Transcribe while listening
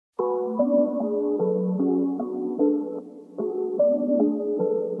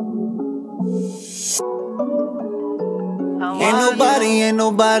Ain't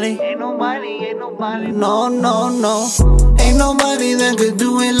nobody. No, no, no. Ain't nobody that could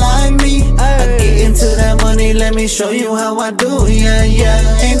do it like me. I get into that money, let me show you how I do it, yeah,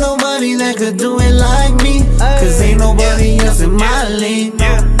 yeah. Ain't nobody that could do it like me, cause ain't nobody else in my league.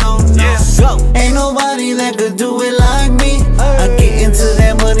 No, no, no. Ain't nobody that could do it like me. I get into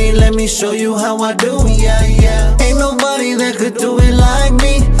that money, let me show you how I do it, yeah, yeah. Ain't nobody that could do it like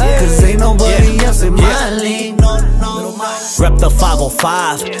me, cause ain't nobody else in my league. No, no, no. Rep the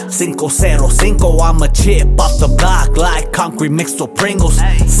 505, 505, I'm a chip off the block like concrete mixed with Pringles.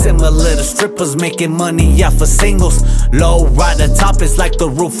 Similar to strippers making money off of singles. Low rider top is like the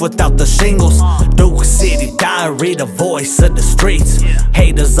roof without the shingles. Duke City Diary, the voice of the streets.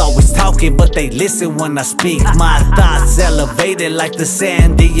 Haters always talking but they listen when I speak. My thoughts elevated like the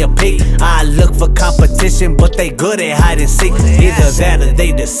Sandia Peak. I look for competition but they good at hide and seek. Either that or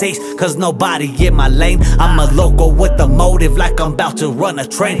they deceased, cause nobody in my lane. I'm a local with a motive like I'm about to run a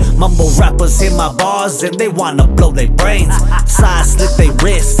train. Mumble rappers hit my bars and they wanna blow their brains. Side slit they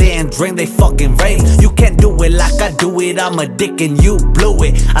wrists and drain they fucking veins. You can't do it like I do it, I'm a dick and you blew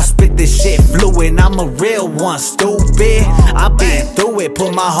it. I spit this shit fluid, I'm a real one, stupid. I been through it,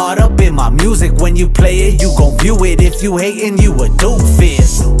 put my heart up in my music. When you play it, you gon' view it. If you hatin', you a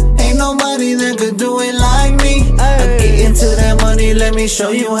doofus. Ain't nobody that could do it like me. I get into that money, let me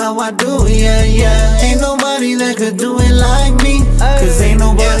show you how I do it, yeah, yeah. Ain't nobody that could do it like me, cause ain't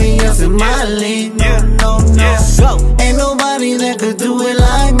nobody else in my league. No, no, no. Ain't nobody that could do it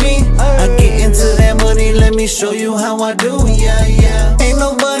like me. I get into that money, let me show you how I do it, yeah, yeah. Ain't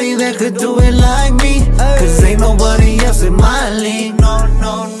nobody that could do it like me, cause ain't nobody else in my league. No,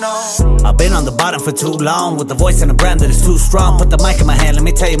 no, no. I've been on the bottom for too long, with the voice and a brand that is too strong. Put the mic in my hand, let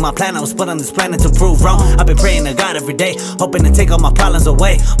me tell you my plan. I was put on this planet to prove wrong. I've been praying to God every day, hoping to take all my problems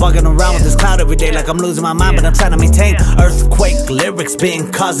away. Walking around with this cloud every day like I'm losing my mind, but I'm trying to maintain. Earthquake lyrics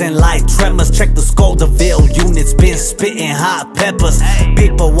been causing light tremors. Check the Scoville units, been spitting hot peppers.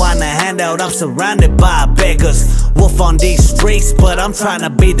 People want a handout, I'm surrounded by beggars. Wolf on these streets, but I'm trying to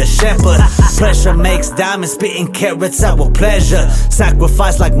be the shepherd. Pressure makes diamonds, spitting carrots out with pleasure.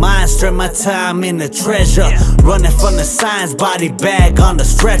 Sacrifice like mine, strip my time in the treasure. Running from the signs, body bag on the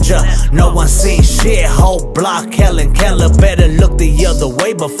stretcher. No one seen shit, whole block Helen Keller. Better look the other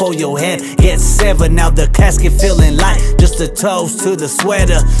way before your head gets severed. Now the casket feeling light, just the toes to the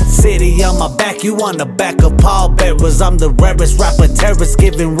sweater. City on my back, you on the back of pallbearers. I'm the rarest rapper terrorist,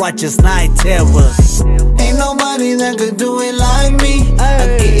 giving righteous night terrors. Ain't nobody that could do it like me.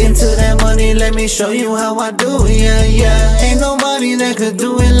 I get into that money, let me show you how I do it, yeah, yeah. Ain't nobody that could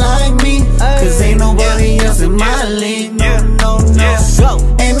do it like me, cause ain't nobody else in my league. No, no,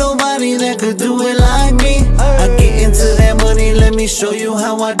 no. Ain't nobody that could do it like me. I get into that money, let me show you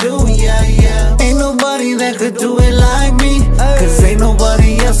how I do it, yeah, yeah. Ain't nobody that could do it like me, cause ain't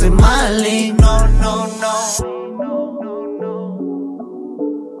nobody else in my league.